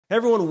Hey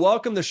everyone,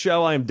 welcome to the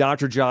show. I am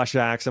Dr. Josh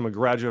Axe. I'm a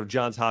graduate of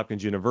Johns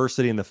Hopkins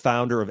University and the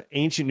founder of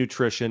Ancient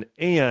Nutrition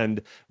and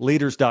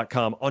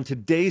Leaders.com. On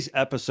today's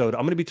episode,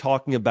 I'm going to be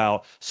talking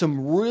about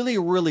some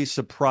really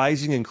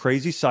surprising and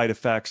crazy side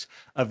effects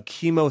of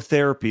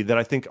chemotherapy that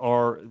I think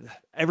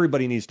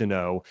everybody needs to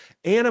know.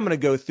 And I'm going to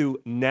go through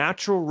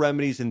natural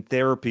remedies and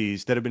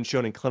therapies that have been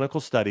shown in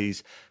clinical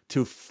studies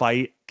to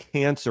fight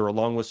cancer,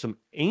 along with some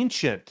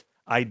ancient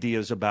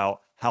ideas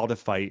about how to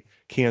fight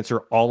cancer,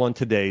 all on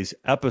today's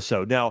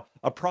episode. Now,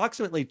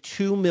 approximately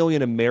 2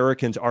 million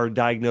Americans are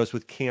diagnosed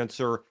with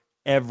cancer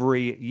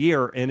every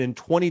year. And in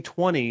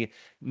 2020,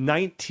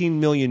 19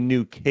 million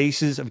new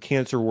cases of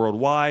cancer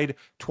worldwide.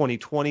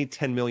 2020,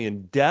 10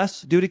 million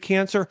deaths due to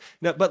cancer.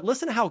 Now, but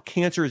listen to how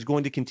cancer is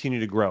going to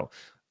continue to grow.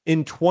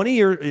 In 20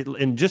 years,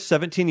 in just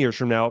 17 years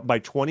from now, by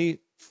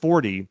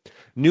 2040,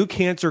 new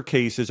cancer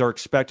cases are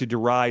expected to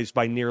rise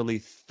by nearly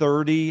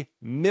 30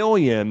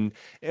 million.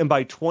 And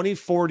by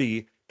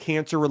 2040,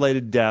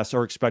 cancer-related deaths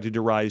are expected to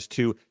rise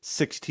to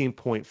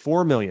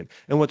 16.4 million.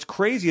 And what's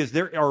crazy is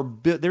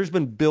there's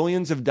been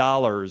billions of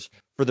dollars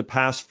for the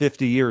past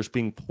 50 years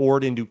being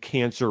poured into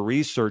cancer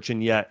research,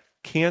 and yet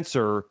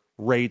cancer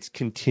rates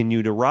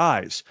continue to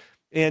rise.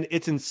 And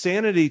it's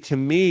insanity to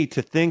me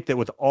to think that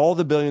with all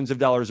the billions of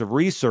dollars of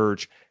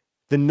research,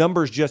 the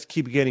numbers just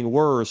keep getting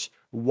worse.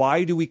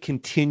 Why do we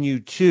continue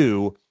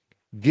to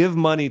give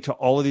money to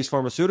all of these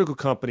pharmaceutical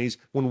companies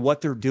when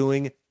what they're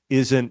doing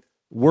isn't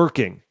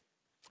working?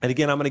 And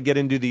again, I'm going to get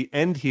into the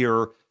end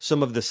here,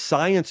 some of the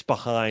science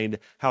behind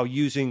how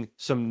using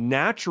some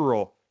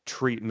natural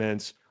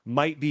treatments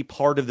might be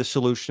part of the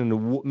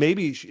solution,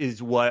 maybe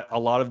is what a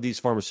lot of these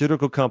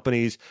pharmaceutical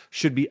companies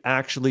should be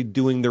actually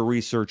doing their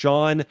research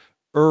on,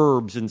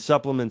 herbs and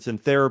supplements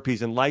and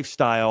therapies and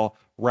lifestyle,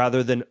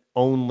 rather than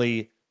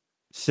only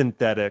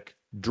synthetic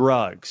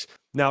drugs.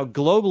 Now,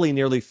 globally,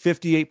 nearly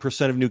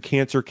 58% of new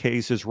cancer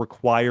cases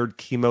required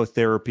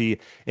chemotherapy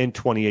in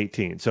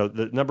 2018. So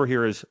the number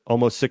here is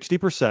almost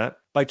 60%.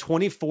 By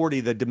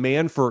 2040, the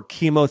demand for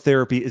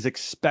chemotherapy is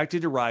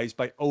expected to rise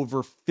by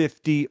over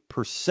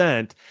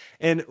 50%.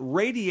 And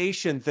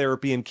radiation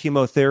therapy and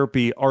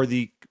chemotherapy are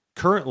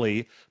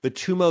currently the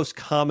two most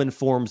common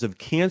forms of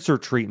cancer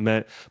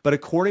treatment. But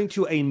according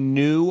to a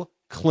new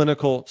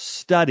clinical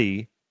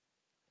study,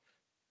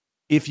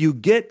 if you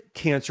get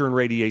cancer and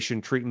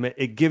radiation treatment,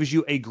 it gives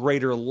you a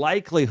greater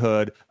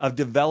likelihood of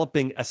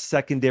developing a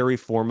secondary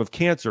form of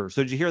cancer.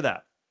 So did you hear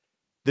that?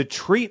 The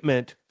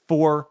treatment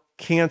for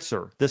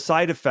cancer, the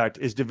side effect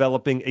is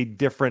developing a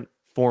different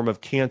form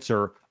of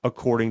cancer,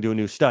 according to a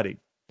new study.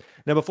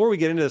 Now, before we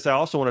get into this, I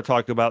also want to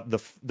talk about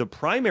the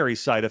primary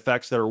side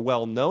effects that are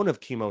well known of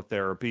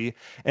chemotherapy.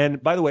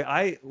 And by the way,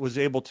 I was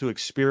able to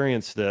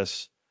experience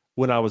this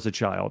when I was a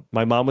child.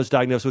 My mom was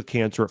diagnosed with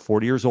cancer at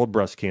 40 years old,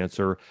 breast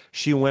cancer.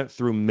 She went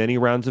through many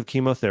rounds of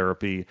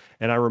chemotherapy,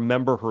 and I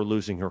remember her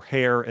losing her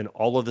hair and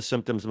all of the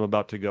symptoms I'm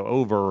about to go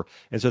over.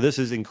 And so this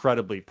is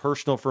incredibly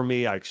personal for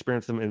me. I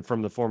experienced them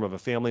from the form of a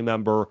family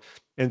member.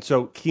 And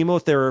so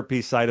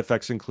chemotherapy side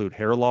effects include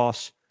hair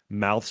loss,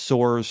 mouth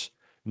sores,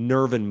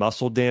 nerve and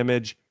muscle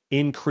damage,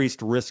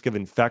 increased risk of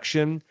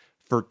infection,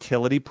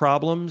 fertility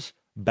problems,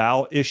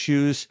 bowel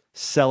issues,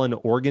 cell and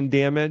organ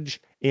damage,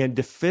 and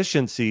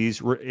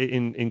deficiencies,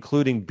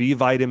 including B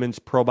vitamins,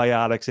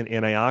 probiotics, and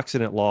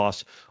antioxidant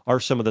loss, are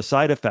some of the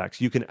side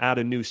effects. You can add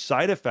a new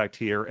side effect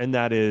here, and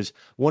that is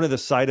one of the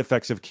side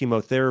effects of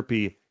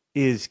chemotherapy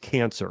is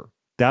cancer.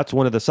 That's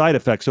one of the side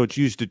effects. So it's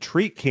used to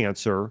treat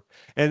cancer.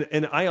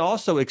 And I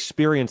also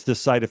experienced this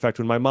side effect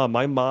when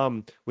my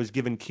mom was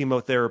given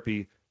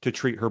chemotherapy to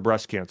treat her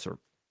breast cancer.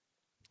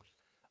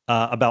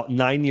 About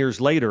 9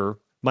 years later,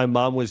 my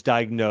mom was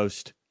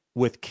diagnosed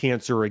with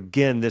cancer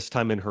again, this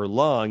time in her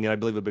lung. And I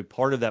believe a big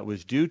part of that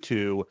was due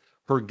to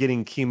her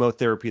getting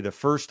chemotherapy the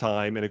first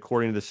time. And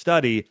according to the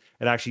study,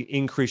 it actually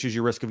increases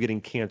your risk of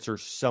getting cancer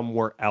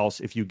somewhere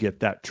else if you get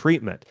that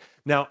treatment.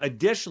 Now,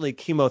 additionally,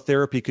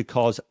 chemotherapy could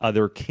cause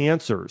other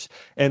cancers.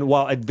 And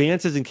while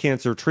advances in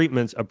cancer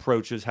treatments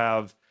approaches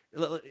have,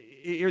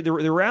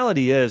 the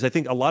reality is, I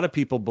think a lot of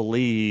people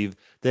believe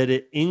that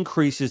it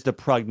increases the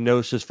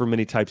prognosis for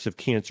many types of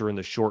cancer in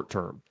the short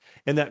term.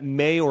 And that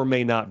may or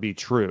may not be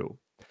true.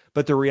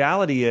 But the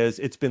reality is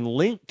it's been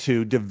linked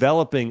to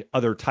developing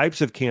other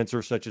types of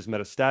cancer, such as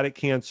metastatic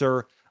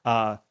cancer,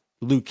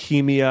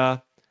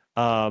 leukemia,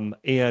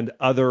 and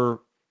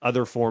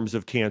other forms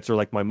of cancer,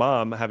 like my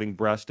mom having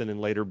breast and then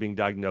later being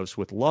diagnosed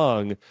with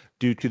lung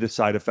due to the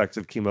side effects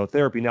of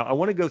chemotherapy. Now, I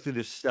want to go through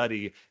this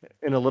study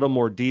in a little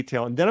more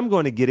detail, and then I'm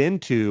going to get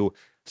into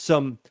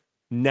some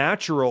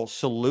natural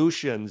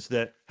solutions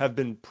that have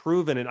been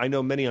proven. And I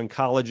know many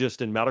oncologists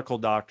and medical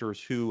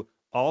doctors who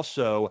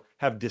also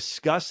have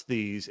discussed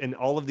these, and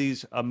all of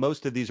these,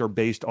 most of these are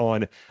based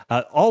on,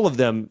 all of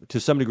them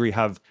to some degree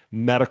have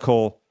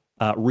medical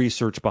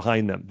research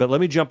behind them. But let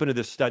me jump into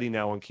this study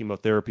now on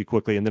chemotherapy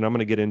quickly, and then I'm going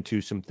to get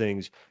into some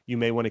things you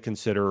may want to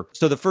consider.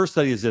 So the first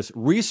study is this.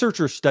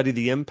 Researchers studied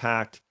the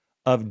impact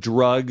of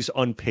drugs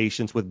on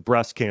patients with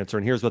breast cancer,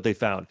 and here's what they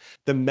found.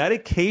 The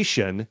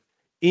medication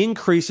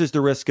increases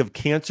the risk of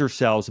cancer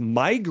cells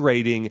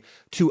migrating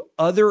to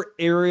other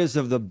areas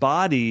of the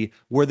body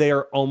where they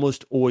are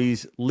almost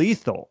always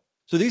lethal.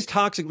 So these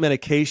toxic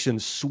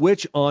medications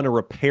switch on a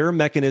repair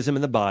mechanism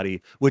in the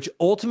body, which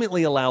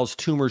ultimately allows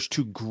tumors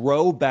to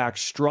grow back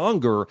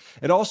stronger.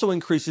 It also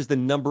increases the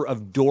number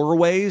of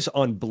doorways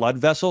on blood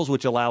vessels,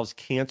 which allows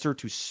cancer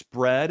to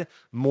spread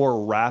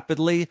more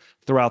rapidly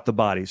throughout the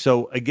body.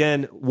 So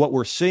again, what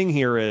we're seeing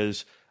here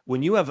is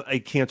when you have a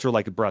cancer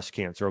like a breast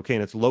cancer, okay,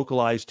 and it's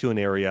localized to an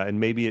area,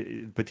 and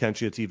maybe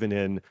potentially it's even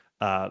in,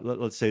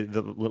 let's say,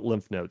 the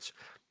lymph nodes,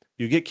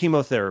 you get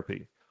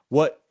chemotherapy.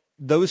 What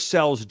those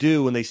cells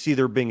do when they see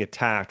they're being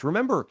attacked.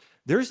 Remember,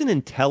 there's an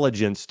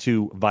intelligence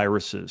to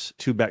viruses,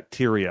 to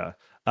bacteria.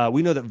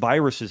 We know that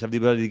viruses have the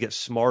ability to get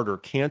smarter.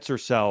 Cancer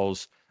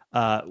cells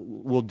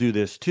will do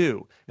this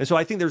too. And so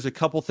I think there's a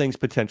couple things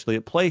potentially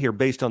at play here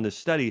based on this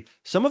study.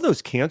 Some of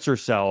those cancer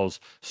cells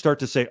start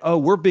to say, oh,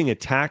 we're being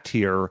attacked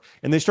here.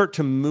 And they start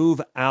to move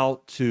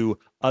out to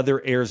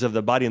other areas of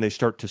the body and they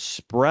start to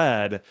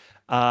spread.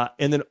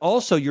 And then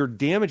also you're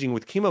damaging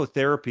with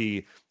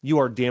chemotherapy, you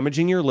are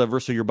damaging your liver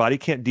so your body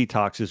can't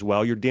detox as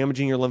well. You're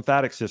damaging your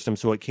lymphatic system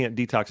so it can't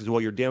detox as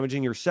well. You're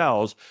damaging your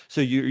cells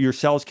so your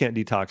cells can't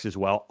detox as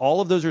well.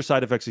 All of those are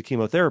side effects of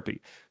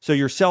chemotherapy. So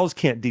your cells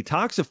can't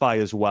detoxify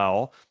as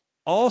well.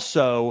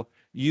 Also,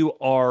 you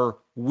are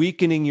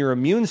weakening your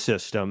immune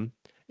system.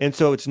 And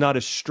so it's not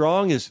as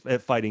strong as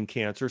at fighting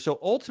cancer. So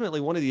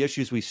ultimately, one of the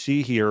issues we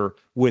see here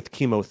with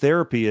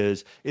chemotherapy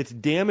is it's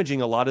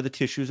damaging a lot of the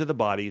tissues of the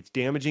body. It's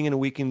damaging and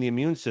weakening the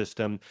immune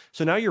system.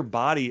 So now your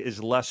body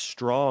is less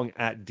strong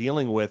at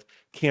dealing with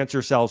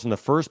cancer cells in the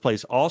first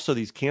place. Also,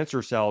 these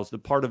cancer cells, the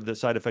part of the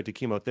side effect of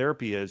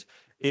chemotherapy is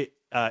it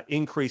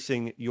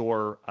increasing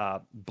your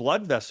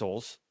blood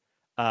vessels,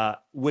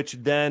 which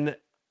then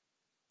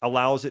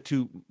allows it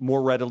to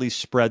more readily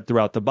spread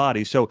throughout the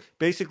body. So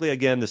basically,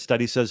 again, the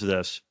study says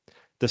this: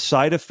 the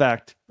side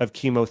effect of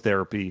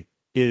chemotherapy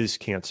is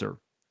cancer,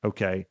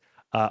 okay,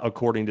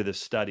 according to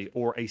this study,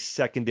 or a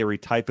secondary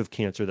type of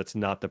cancer that's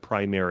not the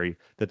primary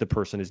that the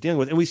person is dealing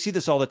with. And we see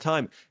this all the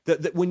time.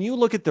 That when you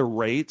look at the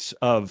rates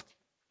of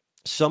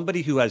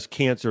somebody who has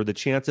cancer, the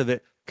chance of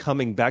it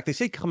coming back, they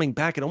say coming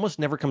back, it almost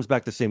never comes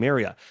back the same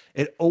area.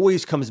 It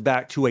always comes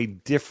back to a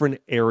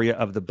different area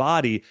of the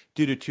body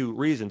due to two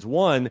reasons.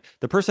 One,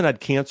 the person had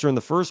cancer in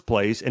the first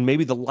place, and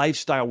maybe the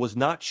lifestyle was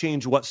not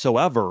changed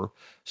whatsoever.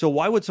 So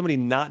why would somebody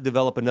not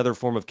develop another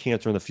form of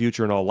cancer in the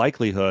future in all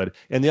likelihood?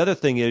 And the other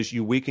thing is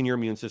you weaken your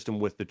immune system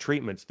with the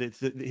treatments.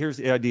 Here's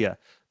the idea.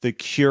 The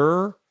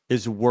cure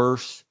is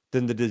worse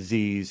than the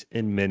disease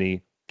in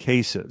many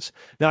cases.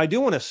 Now, I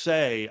do want to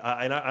say,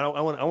 and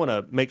I want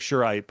to make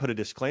sure I put a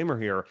disclaimer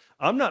here.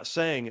 I'm not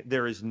saying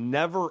there is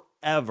never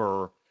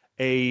ever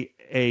a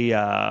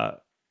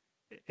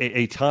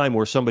time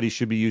where somebody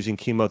should be using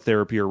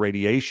chemotherapy or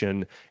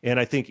radiation. And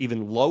I think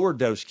even lower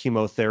dose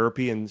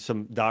chemotherapy, and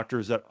some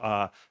doctors that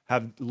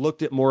have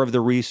looked at more of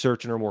the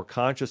research and are more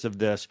conscious of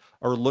this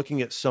are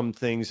looking at some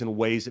things in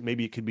ways that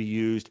maybe it could be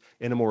used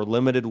in a more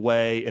limited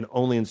way and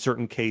only in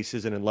certain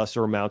cases and in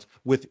lesser amounts,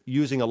 with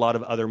using a lot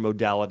of other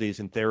modalities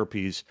and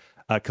therapies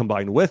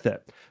combined with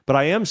it. But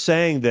I am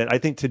saying that I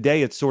think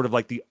today it's sort of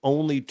like the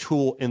only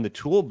tool in the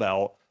tool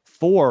belt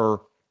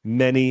for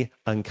many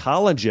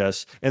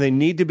oncologists, and they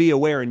need to be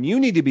aware, and you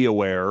need to be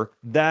aware,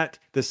 that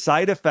the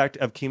side effect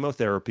of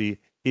chemotherapy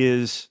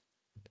is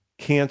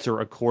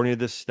cancer, according to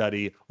this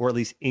study, or at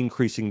least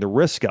increasing the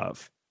risk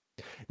of.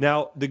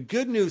 Now, the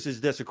good news is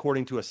this,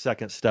 according to a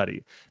second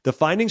study. The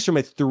findings from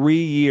a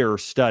 3-year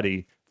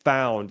study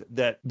found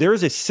that there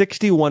is a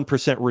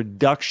 61%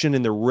 reduction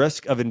in the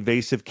risk of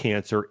invasive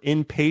cancer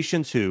in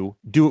patients who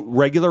do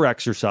regular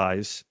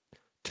exercise,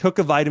 took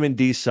a vitamin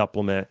D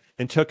supplement,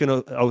 and took an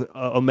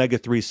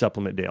omega-3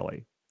 supplement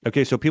daily.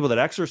 Okay, so people that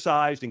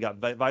exercised and got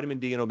vitamin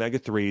D and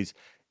omega-3s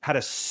had a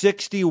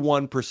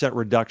 61%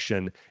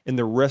 reduction in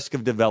the risk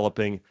of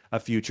developing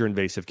a future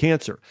invasive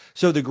cancer.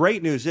 So the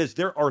great news is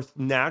there are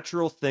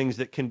natural things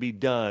that can be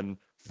done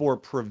for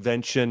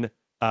prevention,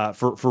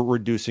 for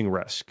reducing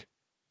risk.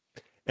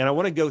 And I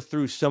want to go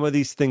through some of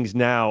these things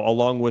now,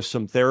 along with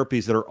some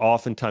therapies that are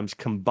oftentimes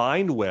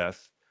combined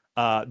with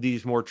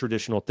these more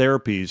traditional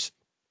therapies.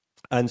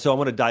 And so I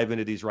want to dive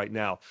into these right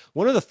now.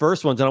 One of the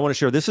first ones, and I want to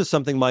share, this is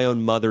something my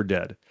own mother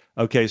did.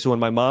 Okay, so when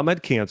my mom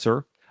had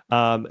cancer,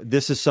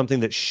 this is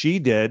something that she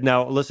did.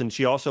 Now, listen,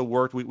 she also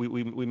worked,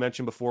 we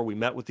mentioned before, we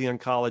met with the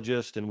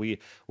oncologist and we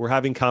were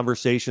having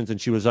conversations,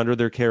 and she was under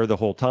their care the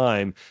whole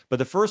time. But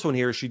the first one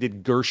here, she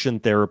did Gerson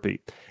therapy.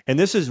 And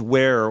this is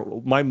where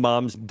my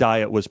mom's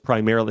diet was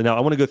primarily. Now,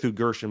 I want to go through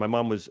Gerson. My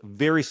mom was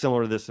very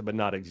similar to this, but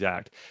not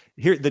exact.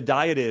 Here, the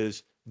diet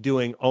is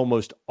doing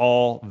almost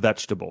all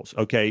vegetables,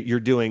 okay? You're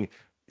doing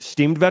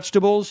steamed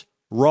vegetables,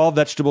 raw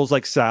vegetables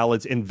like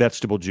salads, and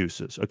vegetable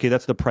juices, okay?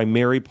 That's the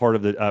primary part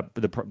of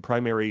the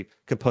primary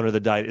component of the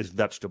diet is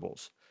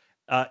vegetables.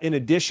 In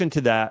addition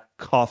to that,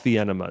 coffee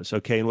enemas.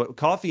 Okay, and what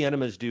coffee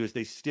enemas do is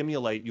they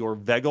stimulate your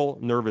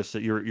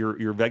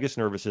your vagus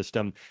nervous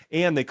system,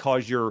 and they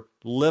cause your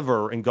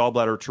liver and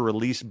gallbladder to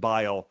release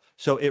bile.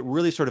 So it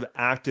really sort of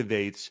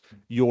activates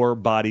your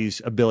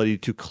body's ability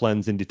to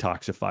cleanse and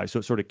detoxify. So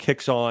it sort of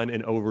kicks on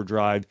and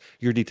overdrive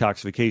your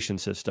detoxification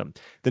system.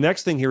 The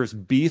next thing here is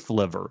beef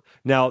liver.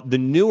 Now, the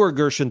newer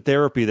Gerson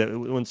therapy that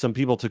when some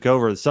people took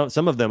over,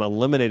 some of them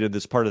eliminated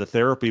this part of the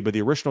therapy, but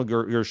the original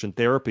Gerson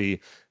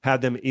therapy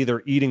had them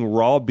either eating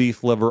raw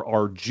beef liver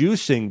or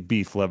juicing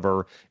beef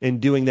liver. And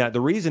doing that, the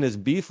reason is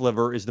beef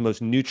liver is the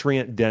most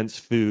nutrient dense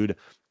food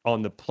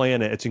on the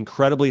planet. It's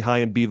incredibly high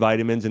in B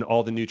vitamins and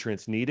all the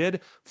nutrients needed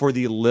for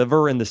the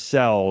liver and the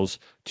cells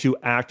to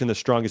act in the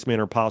strongest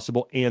manner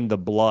possible, and the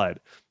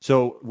blood.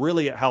 So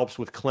really it helps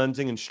with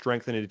cleansing and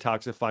strengthening and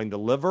detoxifying the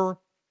liver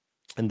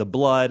and the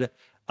blood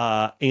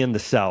and the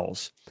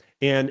cells.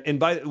 And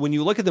when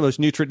you look at the most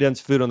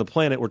nutrient-dense food on the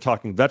planet, we're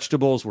talking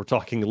vegetables, we're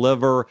talking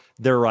liver,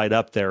 they're right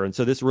up there. And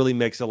so this really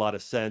makes a lot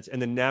of sense.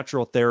 And the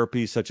natural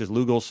therapies such as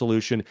Lugol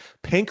solution,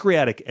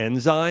 pancreatic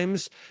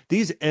enzymes,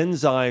 these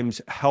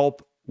enzymes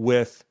help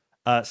with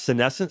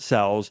senescent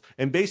cells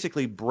and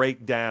basically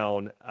break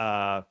down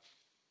a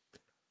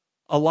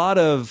lot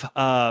of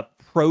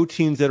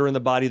proteins that are in the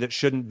body that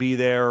shouldn't be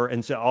there,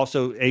 and so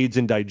also aids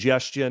in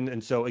digestion.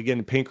 And so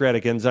again,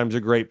 pancreatic enzymes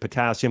are great,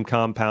 potassium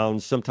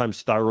compounds,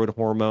 sometimes thyroid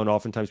hormone.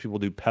 Oftentimes people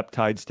do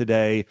peptides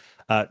today,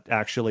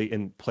 actually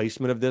in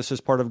placement of this as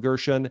part of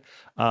Gerson,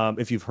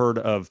 if you've heard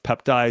of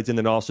peptides, and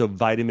then also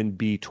vitamin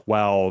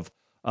B12.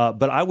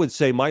 But I would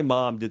say my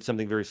mom did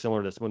something very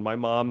similar to this. When my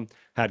mom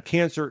had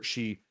cancer,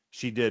 she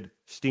did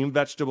steamed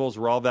vegetables,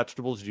 raw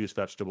vegetables, juice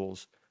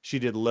vegetables. She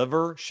did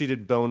liver, she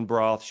did bone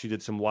broth, she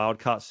did some wild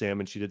caught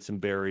salmon, she did some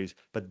berries,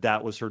 but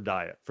that was her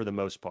diet for the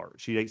most part.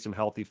 She ate some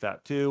healthy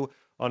fat too,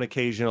 on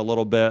occasion a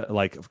little bit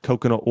like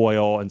coconut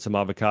oil and some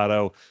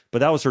avocado, but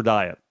that was her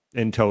diet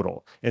in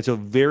total. And so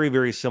very,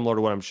 very similar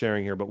to what I'm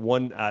sharing here. But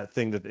one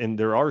thing and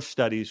there are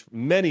studies,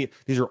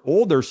 these are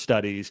older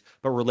studies,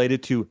 but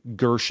related to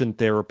Gerson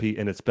therapy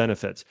and its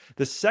benefits.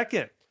 The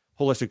second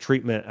holistic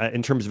treatment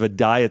in terms of a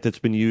diet that's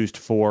been used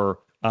for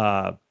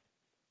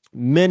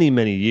many,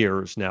 many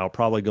years now,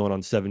 probably going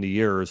on 70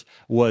 years,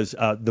 was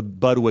the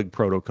Budwig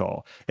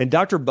protocol. And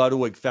Dr.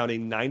 Budwig found a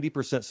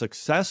 90%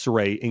 success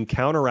rate in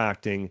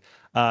counteracting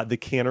the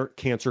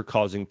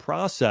cancer-causing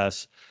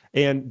process.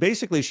 And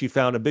basically, she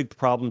found a big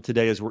problem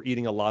today is we're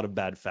eating a lot of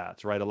bad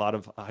fats, right? A lot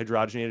of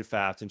hydrogenated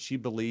fats. And she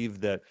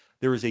believed that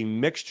there is a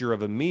mixture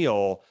of a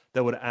meal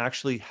that would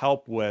actually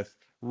help with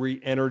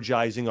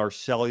re-energizing our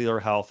cellular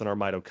health and our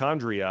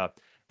mitochondria.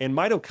 And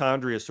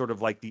mitochondria is sort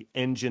of like the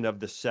engine of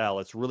the cell.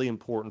 It's really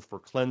important for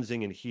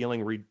cleansing and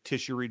healing,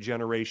 tissue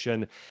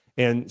regeneration.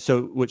 And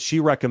so what she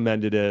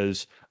recommended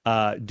is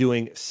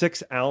doing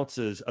 6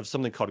 ounces of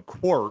something called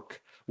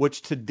quark,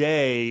 which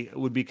today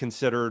would be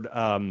considered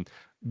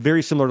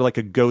very similar to like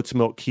a goat's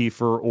milk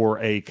kefir or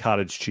a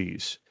cottage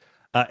cheese.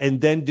 And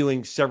then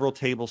doing several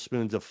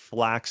tablespoons of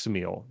flax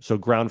meal, so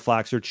ground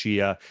flax or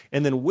chia.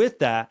 And then with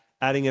that,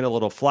 adding in a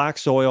little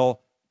flax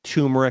oil,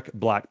 turmeric,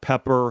 black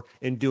pepper,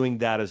 and doing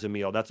that as a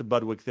meal. That's a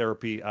Budwig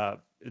therapy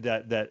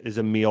that is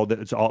a meal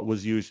that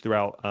was used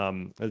throughout.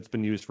 It's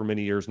been used for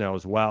many years now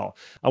as well.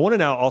 I want to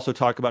now also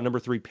talk about number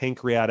 3,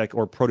 pancreatic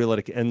or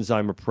proteolytic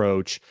enzyme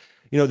approach.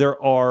 You know,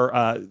 there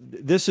are,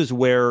 this is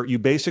where you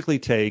basically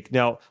take,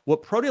 now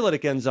what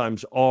proteolytic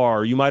enzymes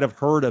are, you might have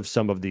heard of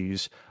some of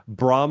these,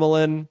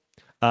 bromelain,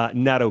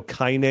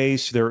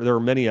 nattokinase, there are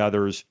many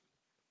others,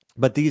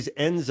 but these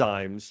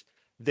enzymes,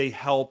 they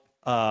help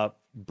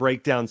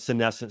break down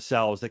senescent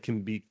cells that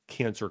can be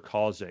cancer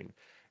causing.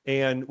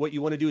 And what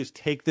you want to do is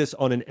take this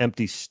on an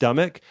empty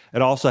stomach.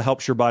 It also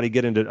helps your body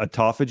get into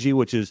autophagy,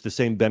 which is the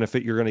same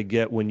benefit you're going to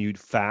get when you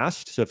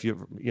fast. So if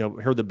you've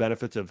heard the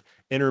benefits of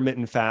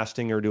intermittent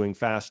fasting or doing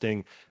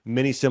fasting,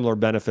 many similar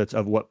benefits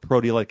of what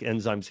proteolytic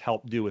enzymes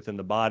help do within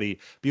the body.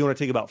 But you want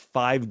to take about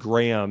 5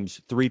 grams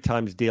 3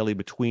 times daily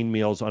between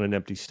meals on an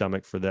empty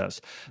stomach for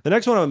this. The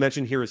next one I would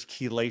mention here is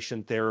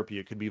chelation therapy.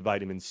 It could be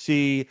vitamin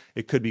C,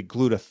 it could be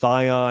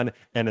glutathione,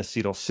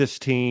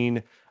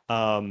 N-acetylcysteine.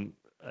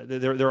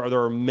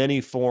 There are many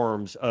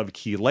forms of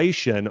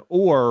chelation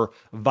or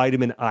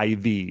vitamin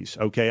IVs.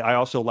 Okay. I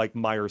also like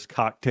Myers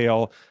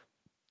cocktail,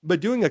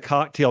 but doing a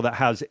cocktail that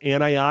has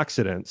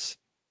antioxidants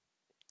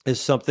is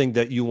something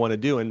that you want to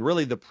do. And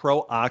really the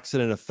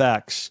pro-oxidant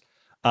effects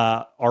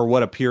are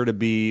what appear to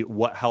be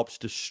what helps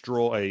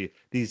destroy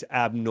these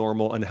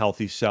abnormal,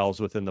 unhealthy cells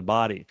within the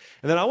body.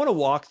 And then I want to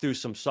walk through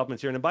some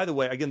supplements here. And by the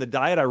way, again, the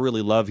diet I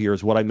really love here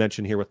is what I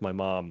mentioned here with my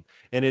mom.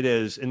 And it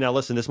is, and now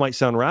listen, this might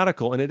sound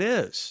radical, and it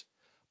is.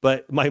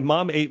 But my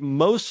mom ate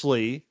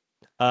mostly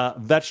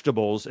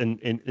vegetables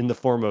in the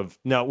form of,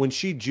 now when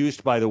she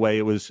juiced, by the way,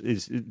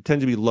 it tended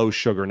to be low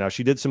sugar. Now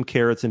she did some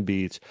carrots and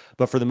beets,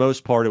 but for the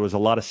most part, it was a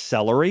lot of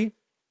celery,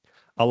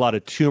 a lot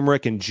of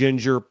turmeric and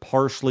ginger,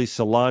 parsley,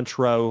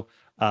 cilantro,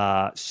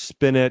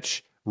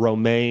 spinach,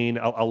 romaine,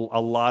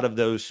 a lot of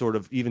those sort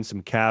of, even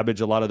some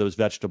cabbage, a lot of those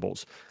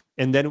vegetables.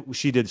 And then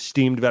she did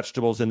steamed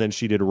vegetables, and then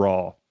she did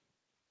raw.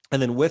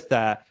 And then with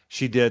that,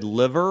 she did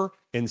liver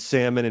and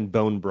salmon and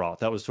bone broth.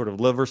 That was sort of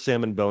liver,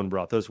 salmon, bone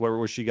broth. Those were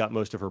where she got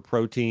most of her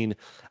protein.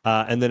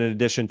 And then in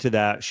addition to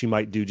that, she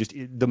might do just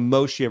the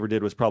most she ever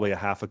did was probably a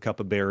half a cup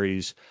of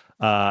berries,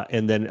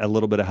 and then a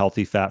little bit of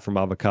healthy fat from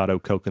avocado,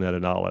 coconut,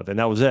 and olive. And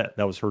that was it.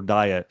 That was her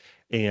diet.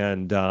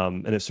 And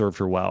it served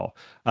her well.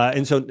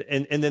 And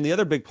then the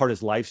other big part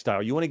is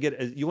lifestyle. You want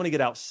to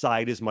get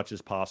outside as much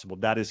as possible.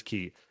 That is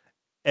key.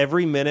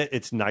 Every minute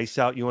it's nice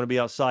out, you want to be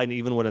outside. And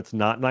even when it's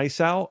not nice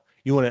out,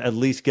 you want to at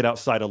least get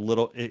outside a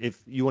little.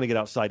 If you want to get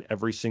outside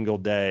every single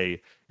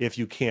day, if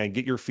you can,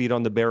 get your feet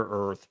on the bare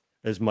earth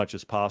as much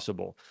as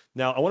possible.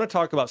 Now, I want to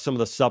talk about some of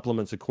the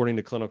supplements, according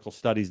to clinical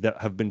studies,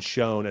 that have been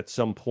shown at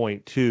some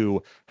point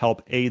to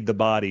help aid the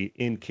body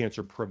in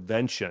cancer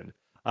prevention.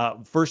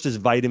 First is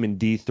vitamin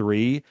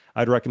D3.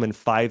 I'd recommend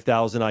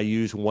 5,000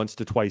 IUs once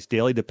to twice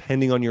daily,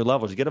 depending on your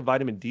levels. You get a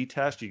vitamin D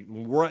test, you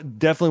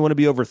definitely want to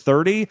be over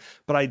 30,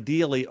 but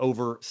ideally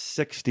over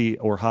 60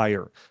 or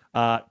higher.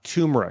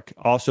 Turmeric,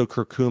 also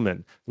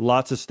curcumin.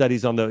 Lots of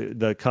studies on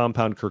the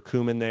compound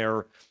curcumin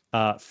there.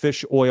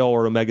 Fish oil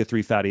or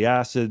omega-3 fatty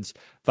acids,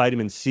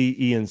 vitamin C,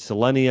 E, and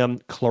selenium,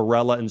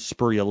 chlorella and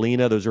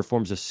spirulina. Those are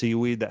forms of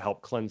seaweed that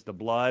help cleanse the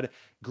blood.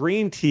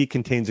 Green tea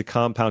contains a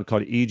compound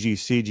called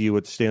EGCG,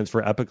 which stands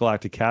for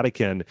epigalactic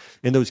catechin.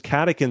 And those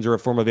catechins are a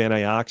form of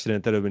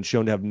antioxidant that have been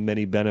shown to have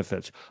many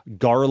benefits.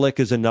 Garlic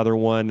is another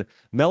one.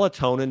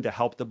 Melatonin to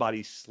help the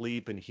body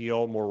sleep and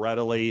heal more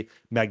readily.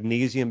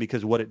 Magnesium,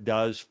 because what it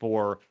does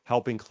for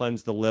helping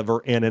cleanse the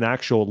liver, and an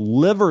actual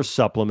liver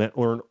supplement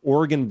or an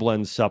organ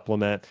blend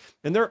supplement.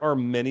 And there are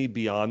many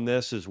beyond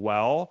this as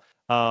well.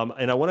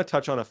 And I want to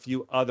touch on a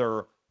few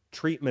other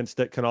treatments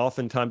that can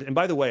oftentimes, and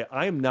by the way,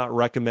 I am not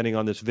recommending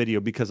on this video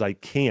because I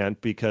can't,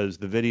 because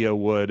the video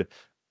would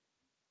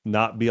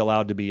not be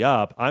allowed to be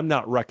up. I'm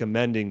not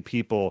recommending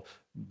people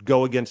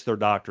go against their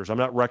doctors. I'm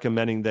not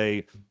recommending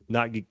they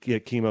not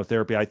get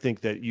chemotherapy. I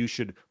think that you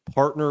should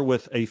partner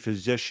with a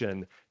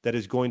physician that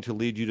is going to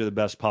lead you to the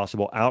best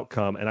possible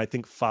outcome. And I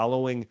think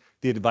following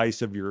the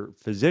advice of your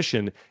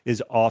physician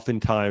is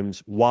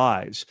oftentimes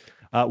wise.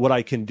 What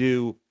I can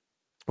do,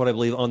 what I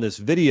believe on this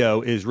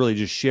video, is really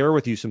just share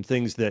with you some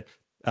things that,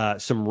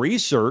 some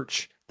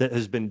research that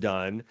has been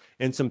done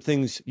and some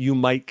things you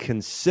might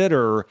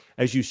consider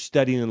as you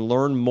study and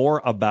learn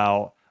more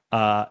about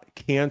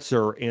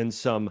cancer, and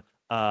some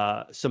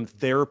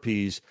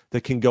therapies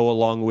that can go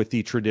along with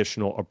the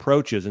traditional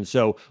approaches. And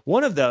so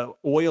one of the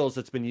oils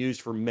that's been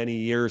used for many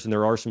years, and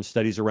there are some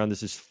studies around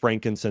this, is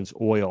frankincense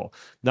oil.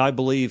 Now, I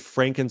believe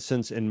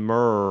frankincense and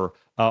myrrh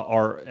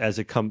are, as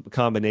a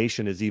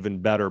combination, is even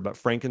better. But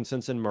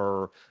frankincense and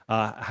myrrh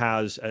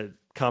has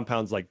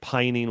compounds like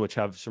pinene, which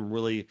have some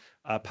really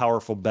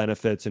powerful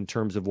benefits in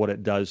terms of what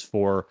it does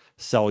for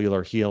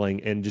cellular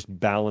healing and just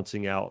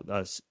balancing out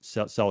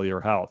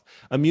cellular health.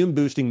 Immune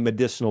boosting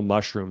medicinal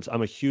mushrooms.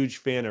 I'm a huge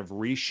fan of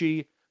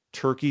reishi,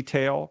 turkey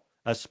tail,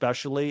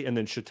 especially, and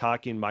then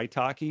shiitake and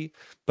maitake.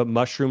 But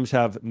mushrooms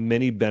have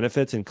many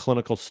benefits in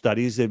clinical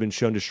studies. They've been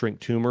shown to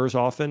shrink tumors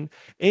often.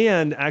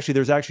 And actually,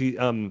 there's actually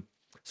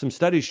some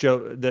studies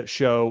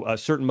show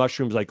certain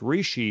mushrooms like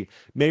reishi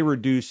may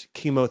reduce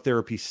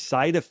chemotherapy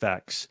side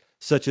effects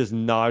such as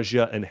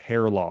nausea and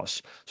hair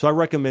loss. So I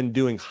recommend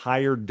doing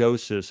higher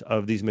doses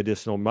of these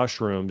medicinal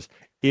mushrooms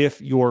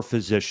if your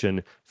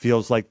physician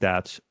feels like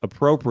that's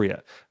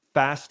appropriate.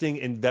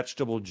 Fasting and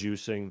vegetable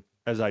juicing,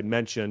 as I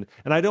mentioned,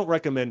 and I don't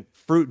recommend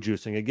fruit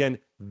juicing. Again,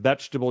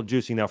 vegetable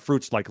juicing. Now,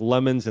 fruits like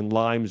lemons and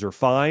limes are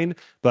fine,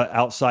 but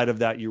outside of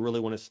that, you really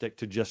want to stick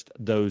to just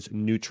those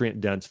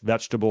nutrient-dense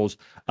vegetables.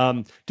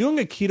 Doing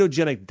a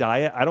ketogenic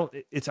diet,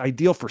 it's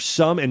ideal for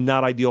some and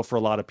not ideal for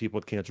a lot of people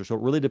with cancer. So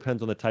it really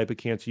depends on the type of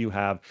cancer you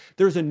have.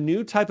 There's a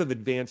new type of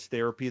advanced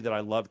therapy that I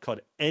love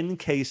called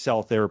NK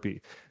cell therapy.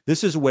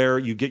 This is where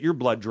you get your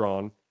blood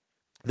drawn.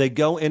 They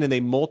go in and they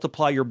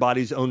multiply your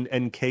body's own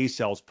NK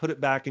cells, put it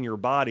back in your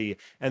body,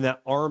 and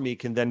that army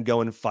can then go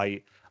and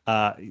fight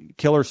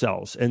killer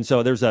cells. And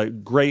so there's a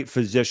great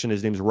physician.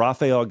 His name's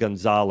Rafael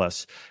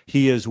Gonzalez.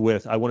 He is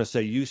with, I want to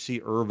say,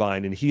 UC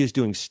Irvine, and he is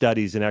doing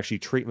studies and actually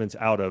treatments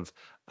out of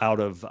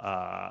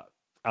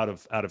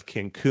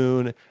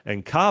Cancun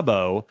and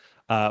Cabo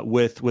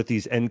with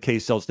these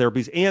NK cells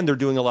therapies, and they're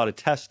doing a lot of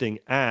testing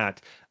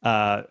at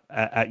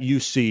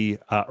UC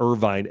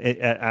Irvine,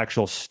 at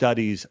actual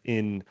studies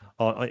in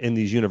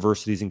these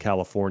universities in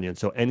California. And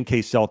so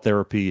NK cell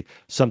therapy,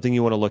 something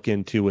you want to look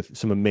into with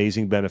some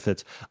amazing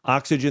benefits.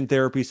 Oxygen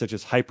therapy, such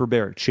as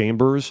hyperbaric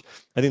chambers.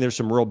 I think there's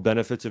some real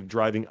benefits of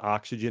driving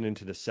oxygen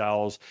into the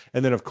cells.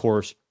 And then, of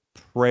course,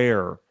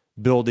 prayer,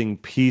 building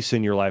peace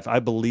in your life. I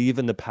believe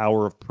in the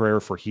power of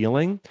prayer for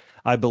healing.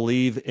 I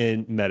believe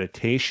in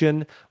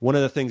meditation. One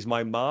of the things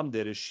my mom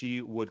did is she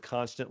would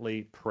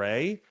constantly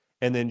pray,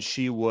 and then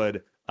she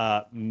would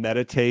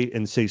meditate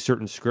and say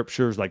certain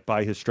scriptures like,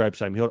 by his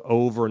stripes I'm healed,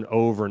 over and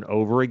over and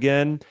over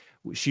again.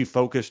 She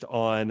focused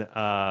on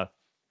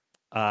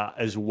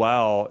as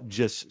well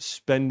just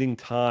spending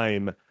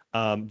time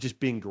just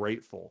being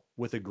grateful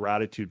with a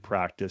gratitude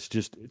practice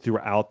just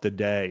throughout the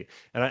day.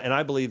 And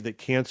I believe that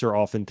cancer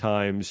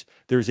oftentimes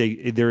there is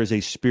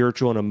a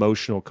spiritual and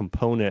emotional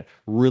component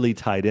really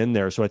tied in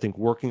there. So I think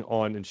working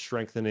on and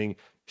strengthening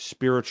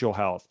spiritual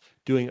health,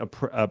 doing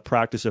a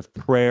practice of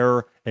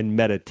prayer and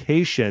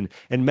meditation.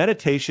 And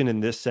meditation in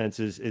this sense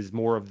is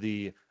more of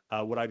the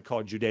what I'd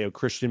call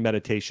Judeo-Christian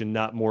meditation,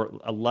 not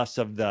less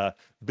of the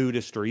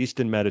Buddhist or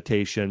Eastern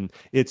meditation.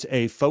 It's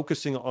a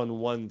focusing on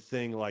one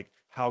thing, like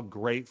how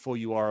grateful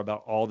you are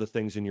about all the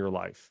things in your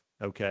life.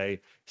 Okay.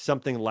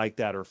 Something like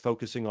that, or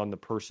focusing on the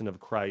person of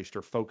Christ,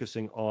 or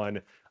focusing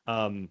on,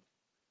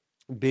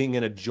 being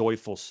in a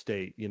joyful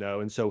state,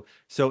 and so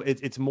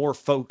it's more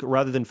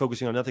rather than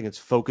focusing on nothing, it's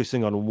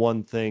focusing on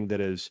one thing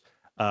that is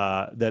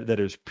that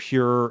is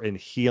pure and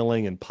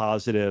healing and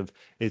positive.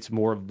 It's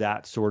more of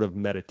that sort of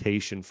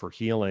meditation for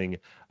healing,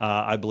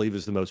 I believe,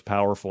 is the most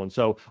powerful. And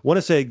so I want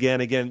to say again,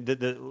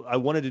 that I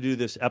wanted to do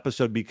this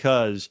episode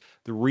because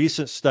the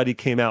recent study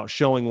came out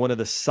showing one of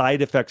the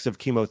side effects of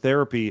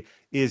chemotherapy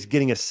is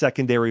getting a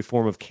secondary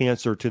form of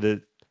cancer to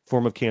the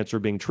form of cancer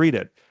being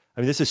treated. I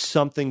mean, this is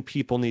something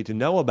people need to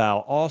know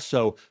about.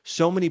 Also,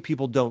 so many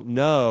people don't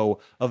know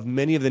of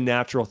many of the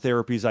natural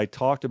therapies I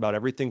talked about,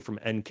 everything from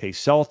NK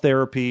cell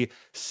therapy,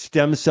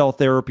 stem cell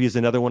therapy is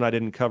another one I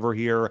didn't cover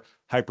here,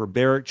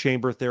 hyperbaric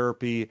chamber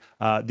therapy,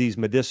 these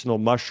medicinal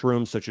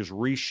mushrooms such as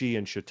reishi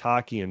and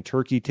shiitake and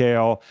turkey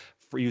tail,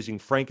 for using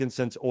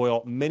frankincense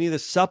oil, many of the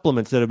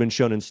supplements that have been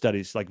shown in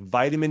studies like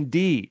vitamin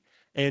D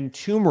and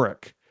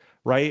turmeric.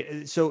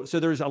 Right. So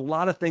there's a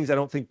lot of things I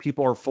don't think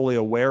people are fully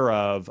aware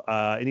of.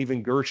 And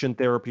even Gerson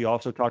therapy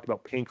also talked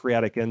about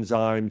pancreatic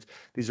enzymes.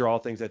 These are all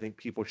things I think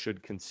people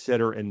should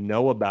consider and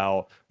know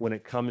about when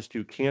it comes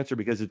to cancer,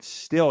 because it's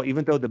still,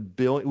 even though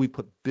we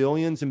put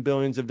billions and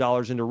billions of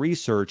dollars into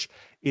research,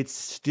 it's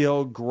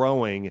still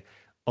growing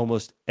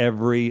almost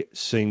every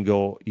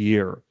single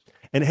year.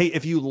 And hey,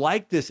 if you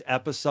like this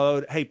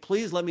episode, hey,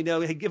 please let me know.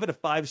 Hey, give it a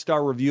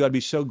 5-star review. I'd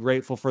be so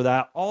grateful for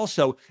that.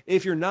 Also,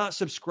 if you're not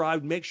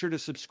subscribed, make sure to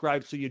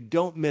subscribe so you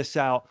don't miss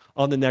out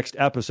on the next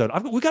episode.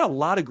 We got a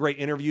lot of great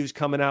interviews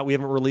coming out we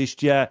haven't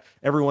released yet.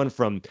 Everyone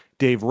from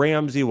Dave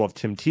Ramsey, we'll have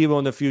Tim Tebow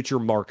in the future,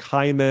 Mark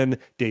Hyman,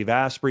 Dave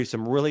Asprey,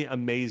 some really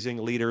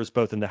amazing leaders,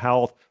 both in the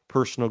health,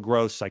 personal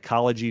growth,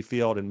 psychology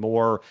field, and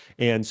more.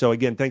 And so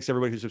again, thanks to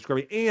everybody who's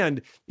subscribing.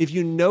 And if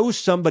you know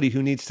somebody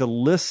who needs to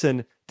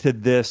listen to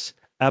this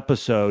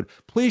episode,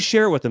 please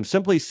share it with them.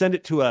 Simply send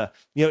it to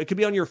it could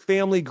be on your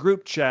family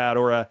group chat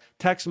or a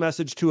text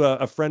message to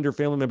a friend or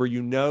family member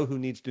who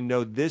needs to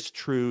know this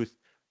truth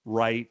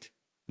right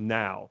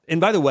now. And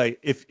by the way,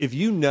 if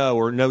you know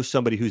or know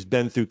somebody who's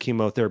been through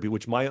chemotherapy,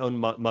 which my own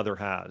mother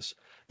has,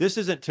 this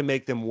isn't to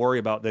make them worry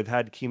about they've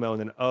had chemo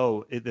and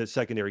then, the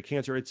secondary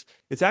cancer.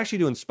 It's actually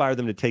to inspire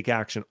them to take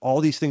action.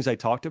 All these things I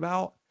talked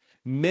about,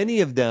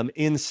 many of them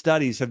in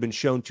studies have been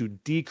shown to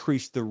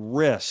decrease the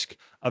risk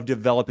of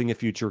developing a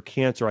future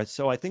cancer.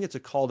 So I think it's a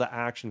call to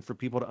action for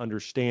people to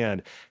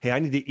understand, hey, I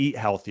need to eat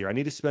healthier. I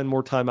need to spend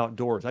more time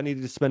outdoors. I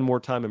need to spend more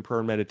time in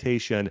prayer and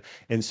meditation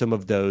and some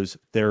of those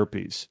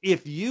therapies.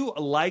 If you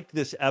liked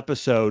this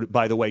episode,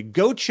 by the way,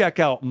 go check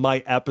out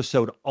my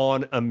episode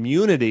on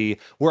immunity,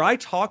 where I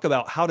talk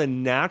about how to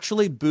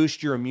naturally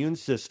boost your immune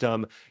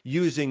system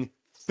using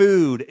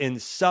food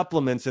and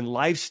supplements and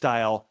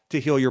lifestyle to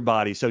heal your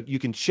body. So you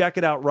can check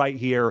it out right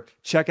here.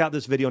 Check out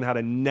this video on how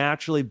to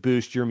naturally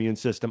boost your immune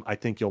system. I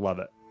think you'll love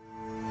it.